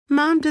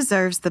Mom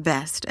deserves the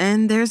best,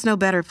 and there's no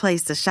better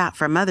place to shop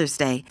for Mother's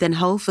Day than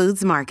Whole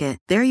Foods Market.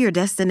 They're your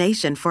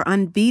destination for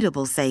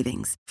unbeatable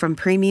savings, from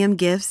premium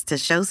gifts to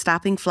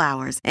show-stopping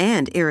flowers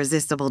and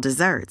irresistible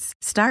desserts.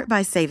 Start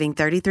by saving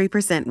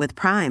 33% with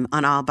Prime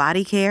on all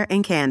body care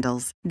and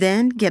candles.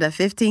 Then get a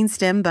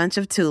 15-stem bunch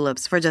of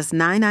tulips for just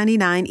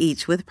 $9.99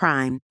 each with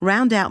Prime.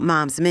 Round out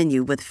Mom's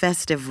menu with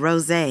festive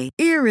rosé,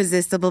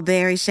 irresistible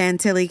berry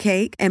chantilly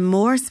cake, and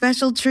more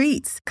special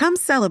treats. Come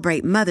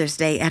celebrate Mother's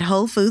Day at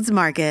Whole Foods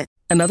Market.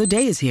 Another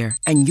day is here,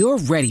 and you're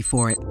ready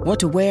for it. What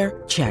to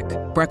wear? Check.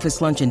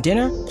 Breakfast, lunch, and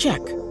dinner? Check.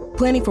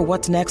 Planning for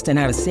what's next and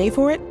how to save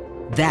for it?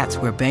 That's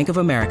where Bank of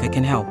America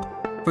can help.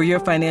 For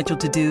your financial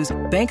to-dos,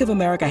 Bank of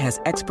America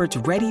has experts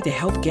ready to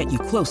help get you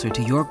closer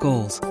to your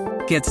goals.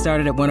 Get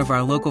started at one of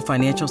our local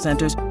financial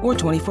centers or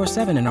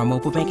 24/7 in our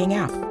mobile banking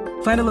app.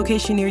 Find a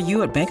location near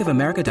you at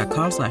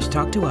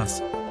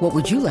bankofamerica.com/talktous. What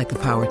would you like the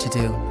power to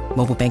do?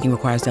 Mobile banking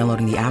requires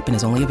downloading the app and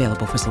is only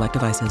available for select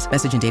devices.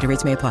 Message and data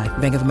rates may apply.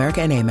 Bank of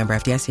America N.A., member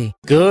FDIC.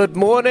 Good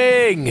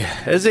morning.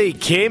 Izzy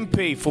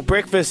Kempe for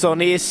breakfast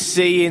on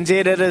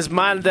SCNZ. It is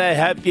Monday.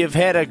 Hope you've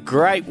had a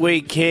great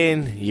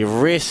weekend.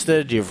 You've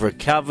rested, you've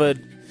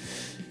recovered,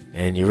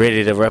 and you're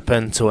ready to rip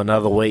into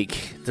another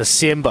week.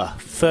 December,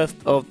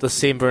 5th of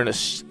December, and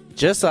it's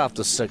just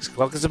after 6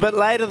 o'clock. It's a bit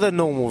later than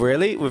normal,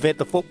 really. We've had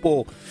the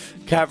football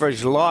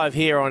coverage live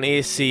here on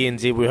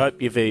SCNZ. We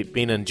hope you've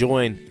been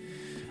enjoying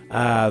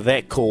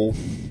that call,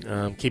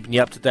 keeping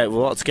you up to date with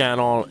what's going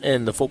on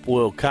in the Football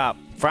World Cup.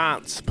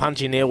 France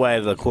punching their way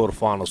to the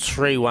quarterfinals,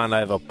 3-1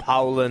 over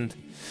Poland.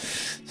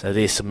 So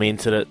they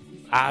cemented it.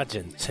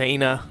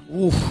 Argentina,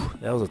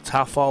 that was a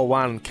tough old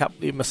one.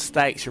 Couple of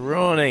mistakes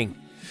ruining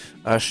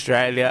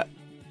Australia.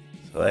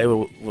 So they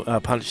were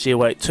punched their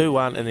way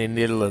 2-1, and then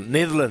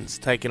Netherlands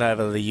taking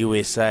over the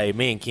USA.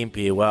 Me and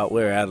Kempe, well,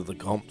 we're out of the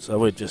comp, so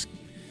we're just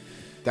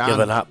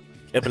giving up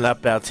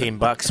our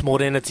 $10.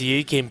 Morena to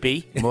you,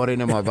 Kempe.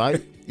 Morena, my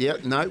mate. Yeah,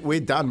 no,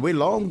 we're done. We're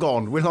long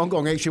gone.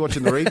 Actually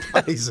watching the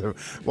replays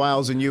of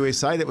Wales and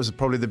USA. That was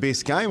probably the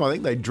best game. I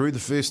think they drew the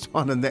first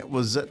one, and that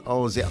was it. I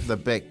was out the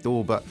back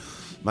door, but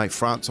mate,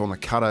 France on the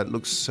cutter. It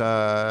looks.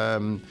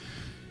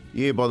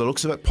 Yeah, by the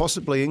looks of it,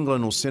 possibly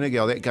England or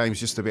Senegal. That game's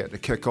just about to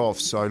kick off.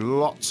 So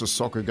lots of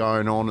soccer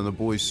going on, and the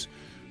boys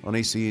on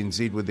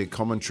SENZ with their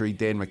commentary,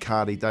 Dan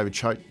McCarty, David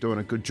Choate doing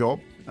a good job.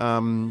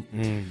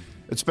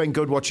 It's been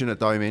good watching it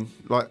though, man.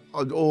 Like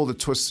all the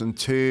twists and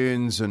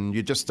turns, and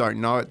you just don't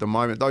know at the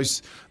moment.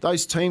 Those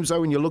teams though,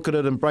 when you look at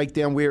it and break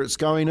down where it's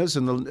going, is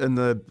in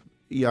the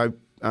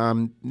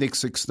next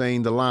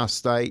 16, the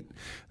last 8,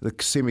 the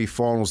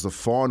semi-finals, the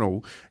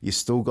final. You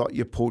still got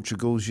your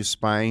Portugals, your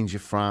Spains,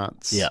 your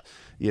France. Yeah.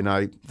 You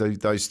know,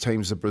 those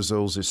teams, the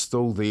Brazils, are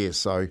still there.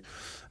 So,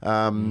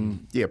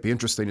 it'd be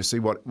interesting to see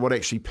what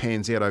actually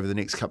pans out over the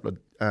next couple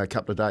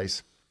of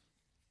days.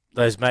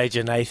 Those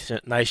major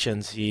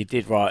nations, you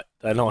did right.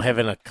 They're not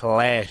having a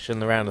clash in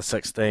the round of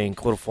 16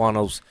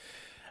 quarterfinals.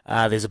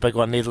 There's a big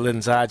one,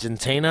 Netherlands,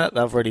 Argentina.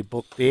 They've already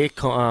booked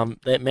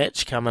that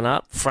match coming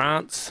up.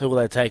 France, who will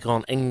they take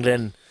on?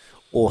 England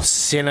or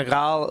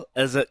Senegal?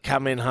 Is it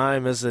coming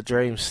home? Is the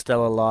dream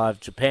still alive?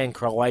 Japan,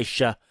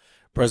 Croatia,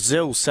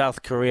 Brazil,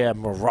 South Korea,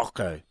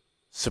 Morocco.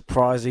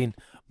 Surprising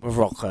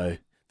Morocco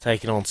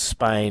taking on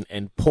Spain,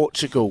 and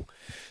Portugal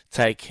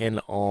taking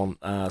on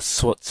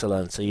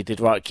Switzerland. So you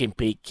did right,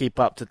 Kempe. Keep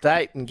up to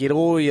date and get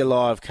all your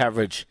live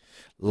coverage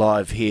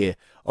live here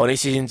on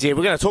SNZ.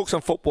 We're going to talk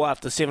some football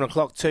after 7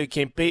 o'clock too,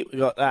 Kempe.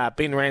 We've got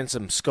Ben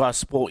Ransom, Sky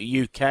Sport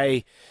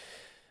UK.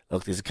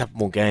 Look, there's a couple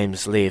more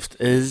games left.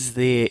 Is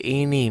there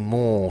any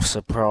more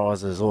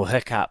surprises or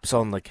hiccups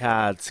on the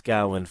cards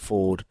going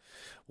forward?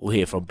 We'll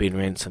hear from Ben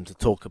Ransom to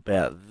talk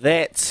about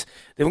that.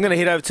 Then we're going to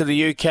head over to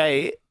the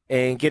UK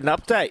and get an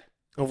update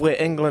of where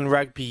England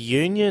Rugby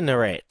Union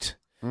are at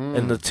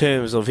in the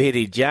terms of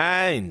Eddie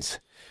Jones.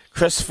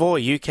 Chris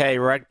Foy, UK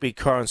rugby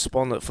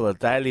correspondent for the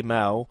Daily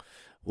Mail,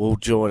 will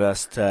join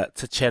us to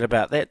chat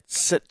about that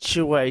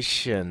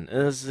situation.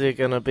 Is there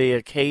going to be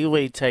a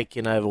Kiwi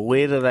taking over?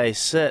 Where do they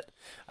sit?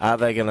 Are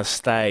they going to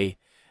stay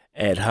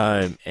at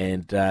home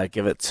and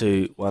give it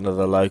to one of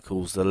the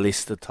locals, the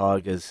Leicester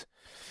Tigers?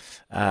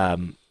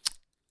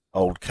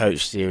 Old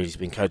coach there, he's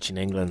been coaching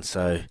England,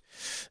 so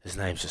his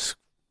name's just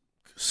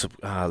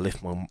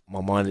left my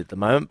mind at the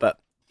moment. But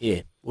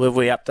yeah, we'll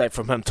update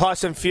from him.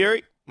 Tyson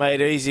Fury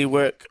made easy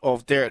work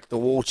of Derek the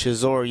Wall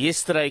Chisora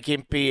yesterday,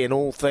 Kempe, and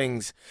all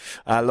things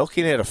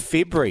looking at a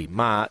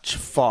February-March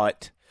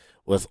fight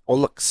with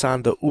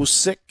Alexander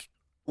Usyk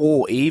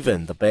or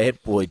even the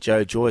bad boy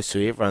Joe Joyce,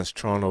 who everyone's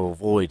trying to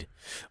avoid.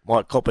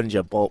 Mike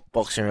Coppinger,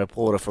 boxing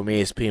reporter from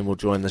ESPN, will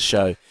join the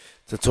show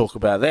to talk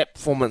about that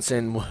performance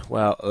and,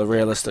 well, a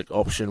realistic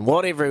option.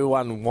 What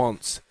everyone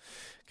wants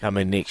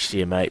coming next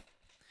year, mate.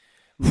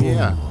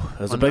 Yeah.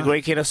 It was a big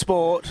weekend of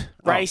sport.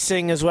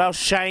 Racing as well.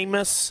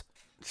 Sheamus,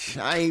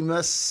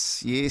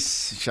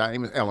 yes.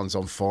 Sheamus. Alan's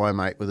on fire,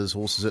 mate, with his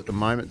horses at the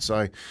moment.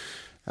 So,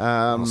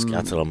 I missed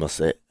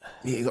that.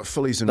 Yeah, you got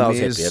fillies and mares.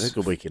 mares. I was happy. I had a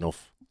good weekend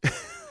off.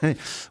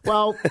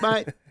 Well,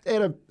 mate,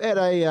 at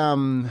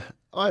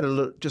I had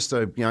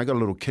got a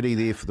little kitty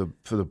there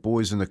for the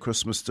boys in the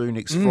Christmas do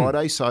next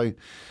Friday. So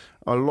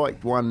I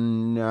liked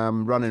one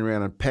running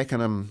around and packing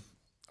them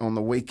on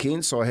the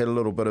weekend. So I had a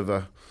little bit of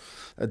a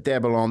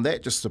dabble on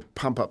that just to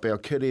pump up our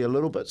kitty a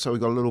little bit. So we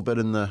got a little bit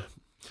in the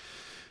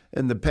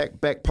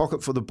back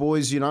pocket for the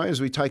boys,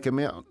 as we take them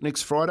out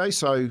next Friday.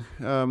 So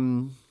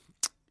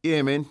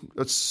yeah, man,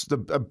 it's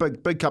a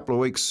big couple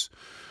of weeks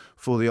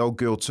for the old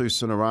girl too.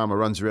 Cinerama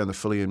runs around the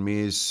filly and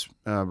mares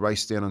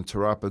race down in Te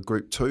Rapa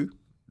Group 2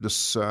 this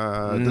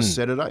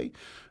Saturday.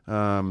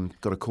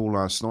 Got a call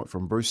last night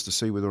from Bruce to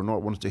see whether or not I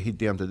wanted to head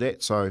down to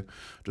that. So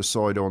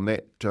decide on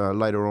that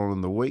later on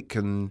in the week.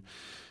 And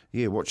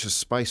yeah, watch this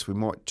space. We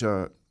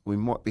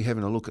might be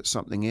having a look at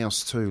something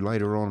else too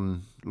later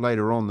on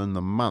in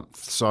the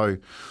month. So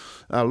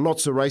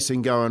lots of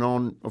racing going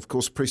on. Of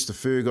course, Presta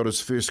Fur got his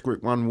first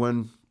Group 1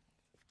 win.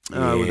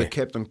 With the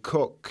Captain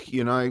Cook,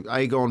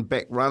 Aegon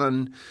back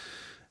running.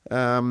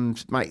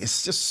 Mate,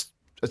 it's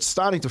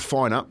starting to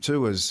fine up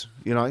too, I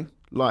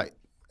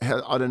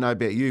don't know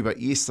about you, but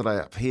yesterday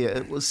up here,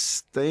 it was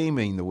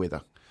steaming, the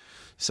weather.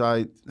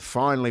 So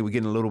finally we're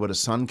getting a little bit of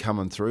sun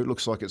coming through. It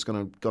looks like it's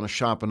going to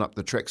sharpen up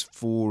the tracks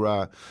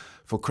for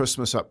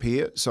Christmas up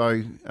here.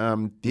 So,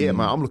 mate,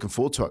 I'm looking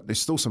forward to it.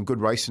 There's still some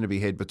good racing to be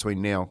had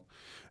between now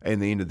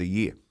and the end of the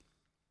year.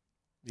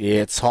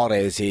 Yeah, it's hot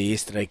as here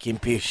yesterday,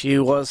 Kempy. She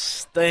was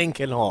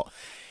stinking hot.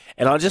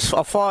 And I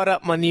fired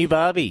up my new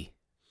Barbie.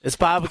 It's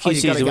barbecue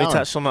season. We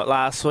touched on it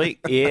last week.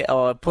 Yeah,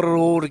 I put it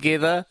all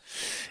together.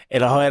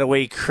 And I had a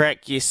wee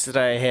crack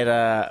yesterday. I had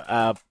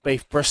a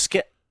beef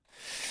brisket.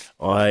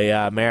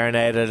 I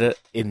marinated it,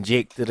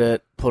 injected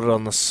it, put it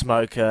on the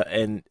smoker.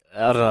 And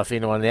I don't know if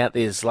anyone out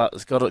there's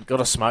got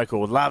a smoker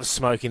or loves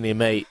smoking their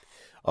meat.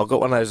 I've got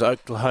one of those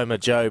Oklahoma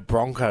Joe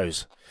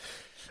Broncos.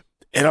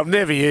 And I've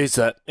never used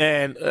it,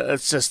 and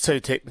it's just too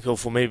technical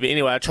for me. But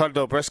anyway, I tried to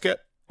do a brisket.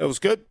 It was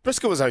good.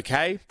 Brisket was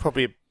okay.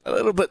 Probably a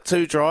little bit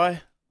too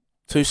dry,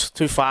 too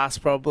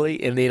fast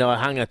probably. And then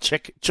I hung a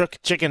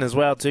chicken as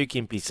well too,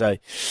 Kempy. So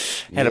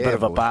had a bit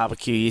of a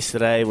barbecue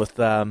yesterday with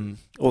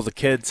all the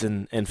kids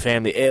and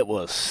family. It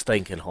was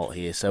stinking hot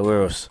here, so we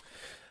were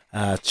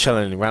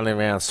chilling, running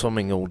around,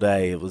 swimming all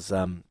day. It was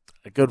a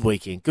good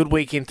weekend. Good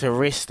weekend to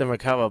rest and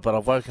recover. But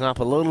I've woken up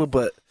a little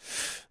bit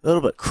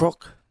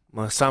crook.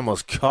 My son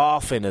was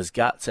coughing his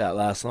guts out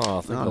last night.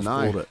 I think I've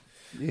called it.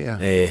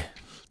 Yeah.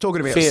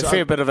 Talking about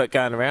fair bit of it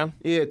going around.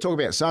 Yeah, talking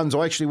about sons.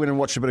 I actually went and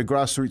watched a bit of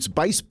grassroots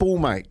baseball,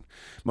 mate.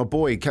 My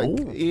boy,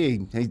 he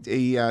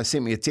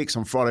sent me a text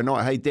on Friday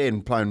night. Hey, Dad,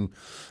 we've got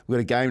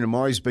a game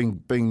tomorrow. He's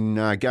been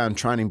going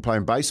training,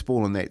 playing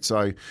baseball and that.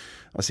 So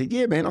I said,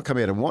 yeah, man, I'll come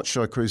out and watch.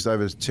 So I cruised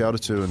over to Te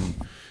Aratū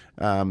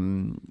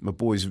and my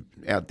boy's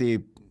out there.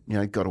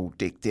 Got all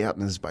decked out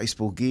in his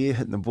baseball gear,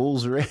 hitting the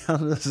balls around.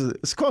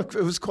 It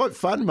was quite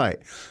fun, mate,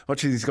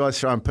 watching these guys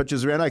throwing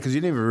pitches around, because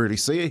you never really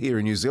see it here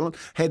in New Zealand.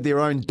 Had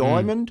their own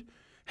diamond.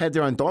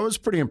 It's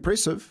pretty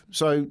impressive.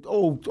 So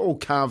all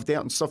carved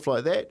out and stuff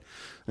like that.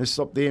 And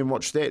stopped there and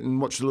watched that, and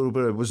watched a little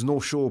bit. It was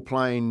North Shore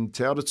playing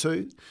Te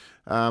Aratū.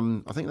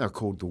 I think they were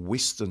called the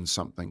Western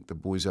something, the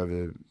boys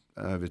over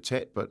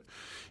Tat, but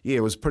yeah,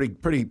 it was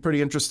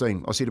pretty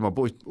interesting. I said to my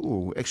boy,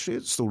 "Oh, actually,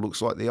 it still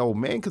looks like the old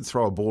man could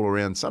throw a ball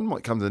around. Son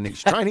might come to the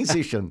next training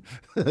session."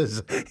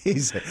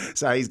 he's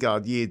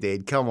going, "Yeah,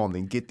 Dad, come on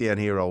then, get down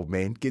here, old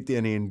man, get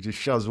down here and just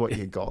show us what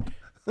you got."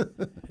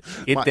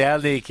 Get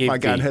down there, Kempy.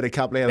 Might go and hit a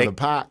couple out of the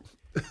park.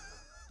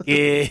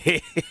 Yeah.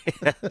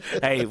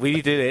 Hey, when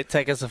you do that,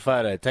 take us a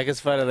photo. Take us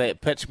a photo of that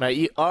pitch,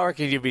 mate. I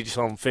reckon you'd be just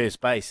on first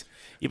base.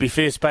 You'd be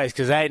first base,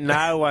 because ain't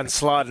no one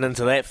sliding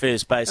into that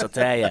first base, I'll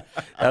tell you.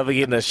 They'll be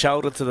getting a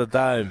shoulder to the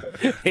dome.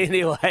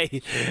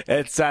 Anyway,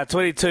 it's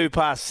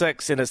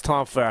 6:22, and it's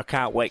time for our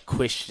Can't Wait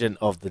question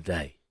of the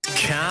day.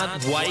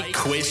 Can't Wait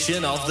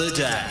question of the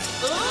day.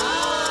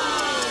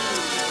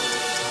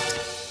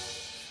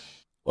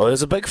 Well, there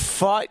was a big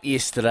fight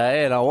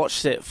yesterday, and I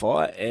watched that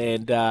fight,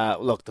 and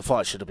look, the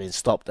fight should have been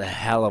stopped a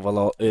hell of a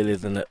lot earlier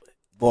than it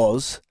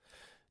was.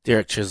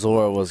 Derek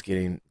Chisora was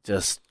getting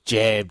just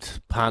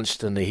jabbed,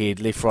 punched in the head,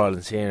 left, right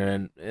and centre,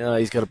 and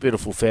he's got a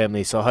beautiful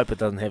family, so I hope it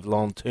doesn't have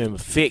long-term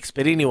effects.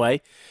 But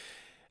anyway,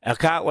 our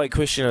Can't Wait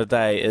question of the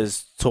day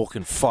is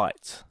talking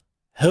fights.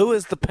 Who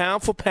is the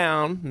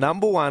pound-for-pound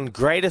 #1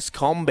 greatest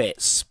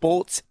combat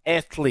sports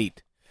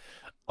athlete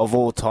of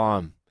all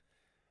time?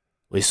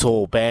 We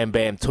saw Bam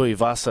Bam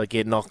Tuivasa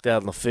get knocked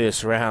out in the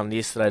first round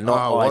yesterday.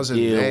 Not wasn't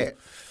ideal. that?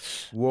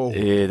 Whoa.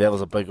 Yeah, that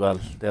was a big one.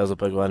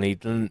 He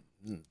didn't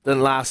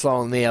last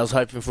long there. I was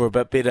hoping for a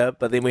bit better.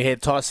 But then we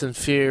had Tyson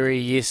Fury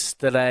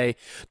yesterday.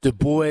 Du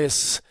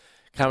Bois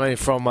coming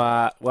from,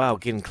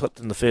 getting clipped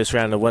in the first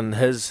round to win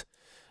his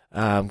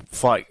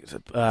fight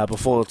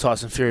before the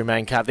Tyson Fury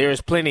main card. There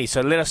is plenty,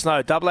 so let us know.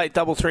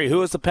 8833,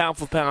 who is the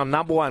pound-for-pound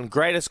 #1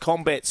 greatest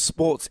combat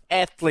sports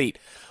athlete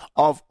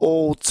of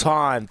all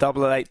time?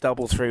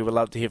 8833. We'd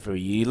love to hear from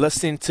you. You're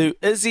listening to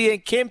Izzy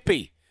and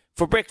Kempy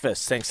for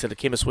breakfast, thanks to the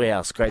Chemist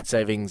Warehouse. Great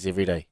savings every day.